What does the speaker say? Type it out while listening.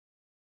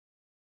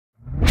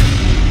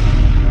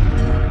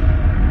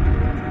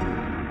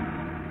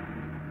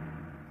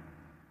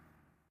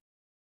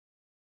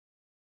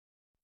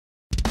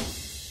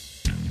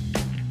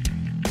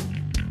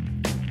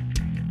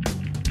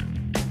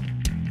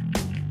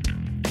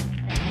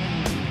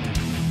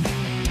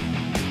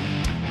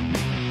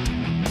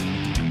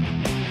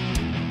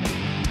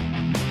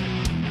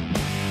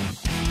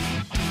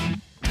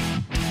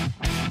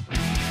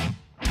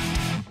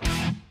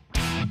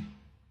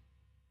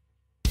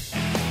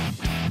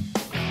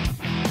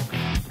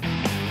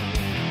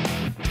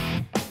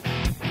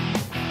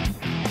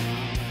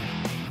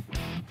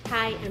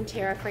Hi, I'm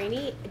Tara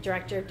Franey,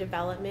 Director of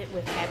Development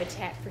with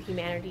Habitat for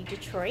Humanity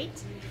Detroit,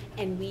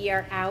 and we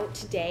are out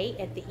today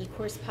at the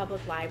Ecorse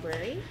Public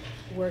Library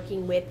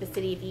working with the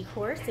City of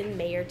Ecorse and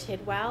Mayor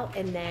Tidwell,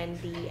 and then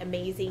the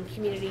amazing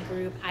community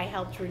group I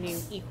Helped Renew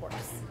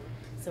Ecorse.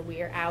 So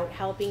we are out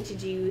helping to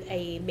do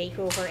a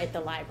makeover at the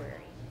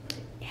library.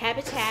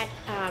 Habitat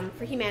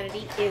for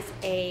Humanity is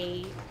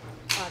a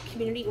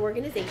community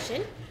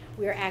organization.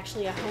 We are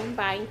actually a home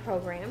buying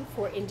program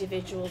for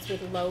individuals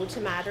with low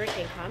to moderate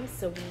incomes,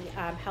 so we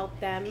help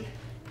them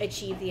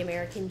achieve the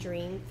American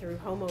dream through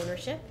home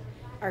ownership.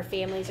 Our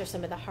families are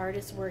some of the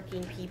hardest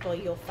working people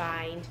you'll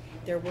find.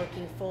 They're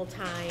working full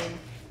time.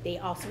 They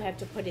also have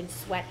to put in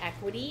sweat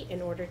equity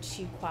in order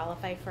to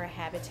qualify for a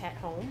Habitat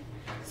home.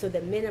 So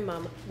the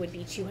minimum would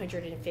be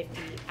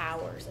 250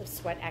 hours of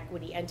sweat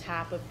equity on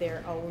top of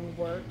their own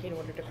work in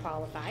order to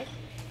qualify.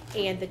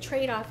 And the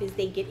trade-off is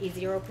they get a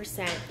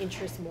 0%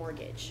 interest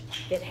mortgage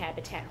that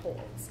Habitat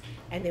holds.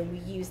 And then we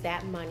use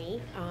that money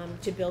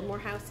to build more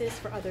houses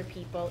for other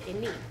people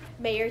in need.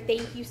 Mayor,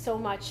 thank you so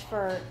much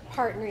for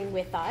partnering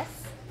with us.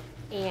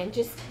 And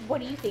just what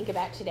do you think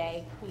about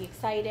today? Are you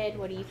excited?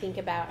 What do you think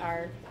about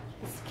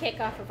this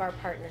kickoff of our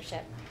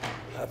partnership?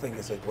 I think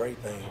it's a great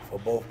thing for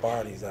both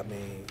parties. I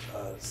mean,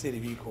 the City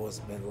of Ecorse has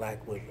been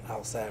lack with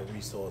outside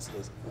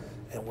resources,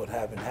 and with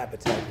having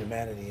Habitat for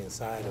Humanity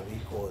inside of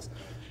Ecorse,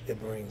 it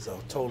brings a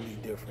totally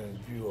different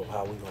view of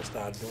how we're going to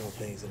start doing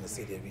things in the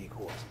City of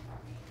Ecorse.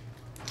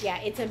 Yeah,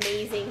 it's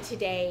amazing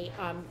today.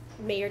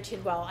 Mayor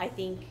Tidwell, I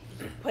think,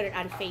 put it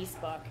on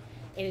Facebook,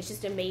 and it's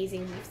just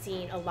amazing. We've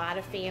seen a lot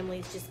of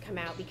families just come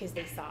out because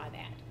they saw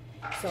that.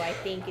 So I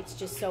think it's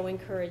just so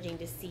encouraging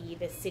to see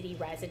the city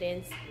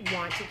residents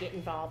want to get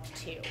involved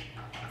too.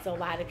 So a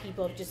lot of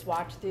people have just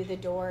walked through the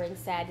door and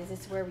said, is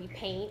this where we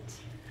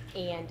paint?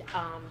 And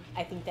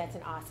I think that's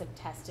an awesome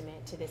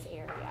testament to this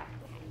area.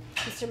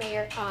 Mr.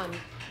 Mayor,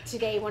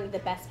 today one of the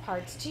best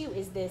parts too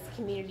is this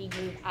community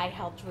group, I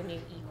Helped Renew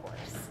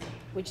Ecorse,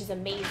 which is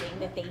amazing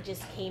that they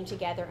just came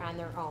together on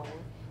their own.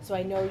 So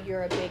I know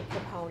you're a big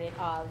proponent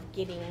of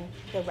getting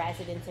the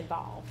residents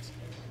involved.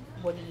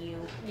 What do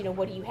you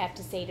have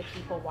to say to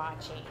people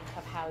watching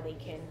of how they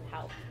can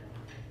help?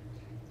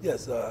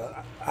 Yes,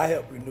 I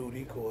Helped Renew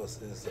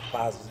Ecorse is a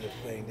positive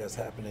thing that's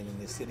happening in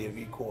the City of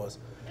Ecorse.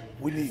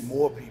 We need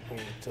more people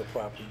to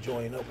properly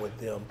join up with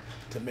them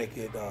to make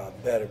it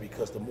better,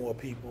 because the more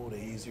people,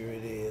 the easier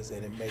it is,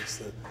 and it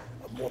makes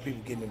more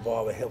people getting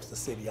involved. It helps the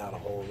city out a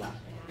whole lot.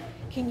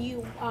 Can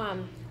you,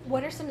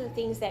 what are some of the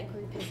things that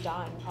group has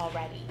done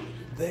already?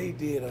 They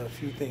did a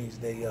few things.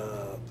 They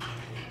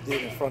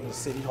did in front of the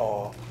City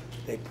Hall.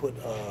 They put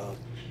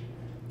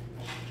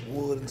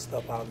wood and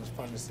stuff out in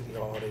front of the City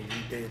Hall. They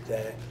redid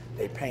that.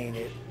 They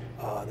painted.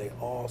 They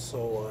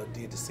also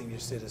did the senior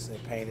citizen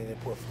painting and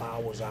put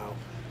flowers out.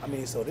 I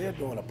mean, so they're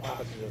doing a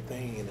positive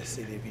thing in the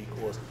City of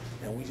Ecorse,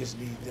 and we just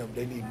need them.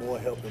 They need more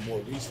help and more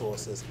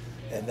resources,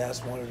 and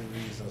that's one of the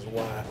reasons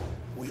why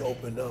we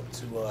opened up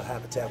to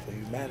Habitat for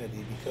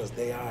Humanity, because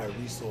they are a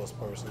resource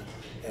person,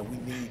 and we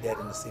need that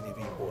in the City of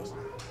Ecorse.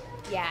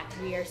 Yeah,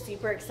 we are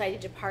super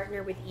excited to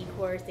partner with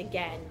Ecorse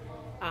again.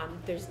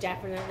 There's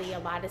definitely a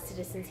lot of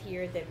citizens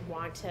here that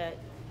want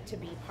to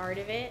be part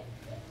of it.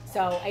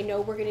 So I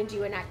know we're going to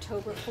do an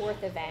October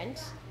 4th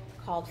event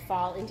called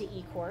Fall into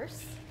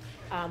Ecorse.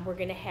 We're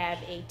going to have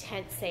a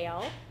tent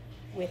sale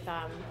with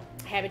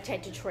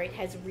Habitat Detroit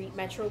has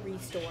Metro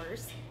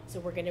Restores. So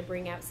we're going to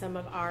bring out some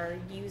of our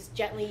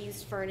gently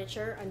used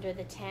furniture under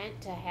the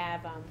tent to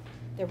have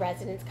the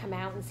residents come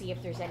out and see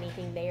if there's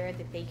anything there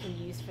that they can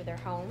use for their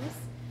homes.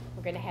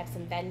 We're going to have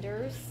some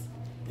vendors.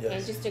 Yes.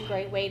 And just a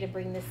great way to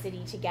bring the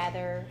city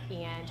together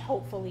and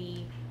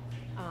hopefully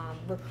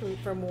recruit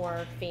for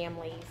more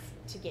families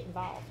to get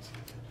involved.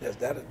 Yes,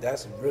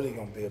 that's really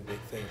going to be a big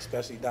thing,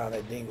 especially down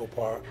at Dingle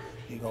Park.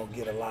 You're going to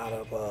get a lot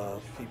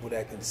of people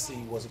that can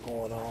see what's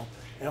going on.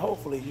 And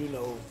hopefully,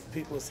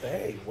 people say,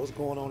 hey, what's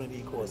going on in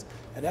Ecorse?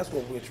 And that's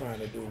what we're trying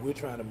to do. We're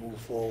trying to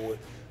move forward.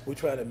 We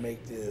try to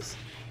make this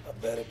a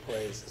better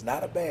place. It's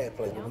not a bad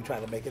place, but we're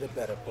trying to make it a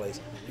better place,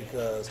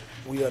 because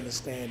we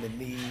understand the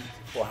need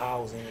for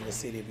housing in the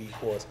City of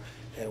Ecorse.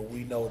 And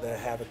we know that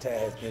Habitat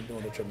has been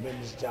doing a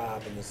tremendous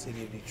job in the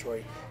City of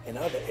Detroit and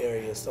other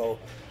areas. So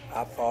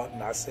I thought,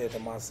 and I said to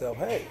myself,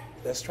 hey,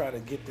 let's try to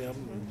get them.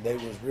 They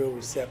was real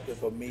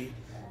receptive of me.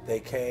 They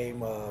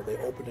came, they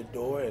opened the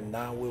door, and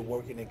now we're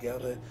working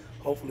together.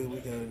 Hopefully we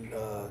can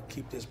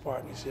keep this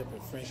partnership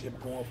and friendship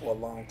going for a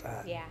long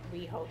time. Yeah,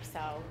 we hope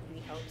so. We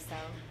hope so,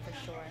 for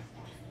sure.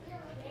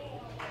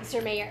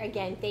 Mr. Mayor,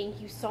 again,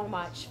 thank you so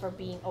much for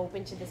being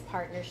open to this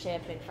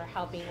partnership and for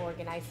helping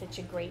organize such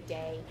a great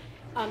day.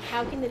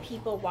 How can the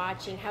people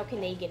watching, how can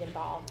they get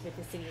involved with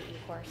the City of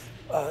Ecorse?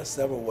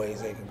 Several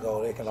ways they can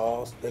go. They can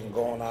go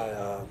on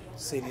our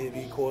City of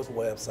Ecorse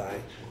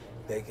website.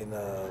 They can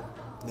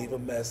leave a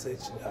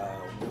message.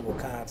 We will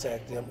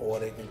contact them, or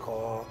they can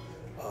call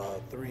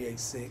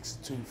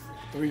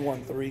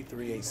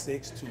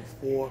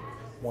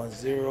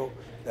 313-386-2410.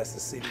 That's the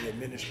city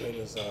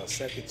administrator's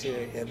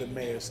secretary and the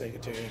mayor's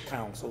secretary and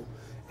council,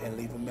 and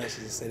leave a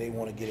message and say they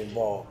want to get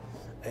involved.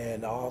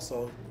 And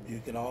also, you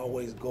can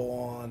always go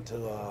on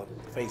to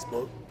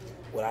Facebook,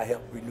 where I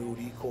Helped Renew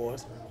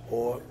Ecorse,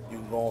 or you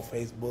can go on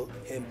Facebook,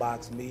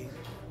 inbox me,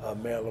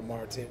 Marilyn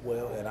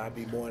Martintwell, and I'd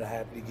be more than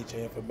happy to get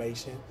your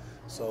information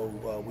so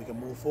we can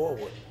move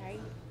forward. Right.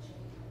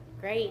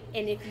 Great.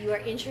 And if you are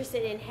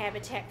interested in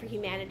Habitat for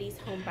Humanity's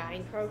home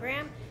buying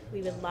program,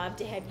 we would love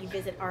to have you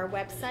visit our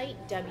website,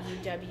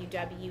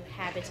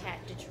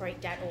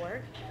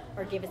 www.habitatdetroit.org,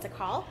 or give us a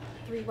call,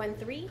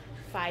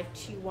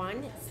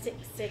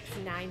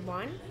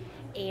 313-521-6691.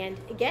 And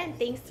again,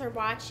 thanks for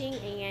watching,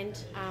 and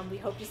we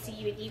hope to see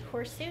you at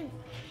Ecorse soon.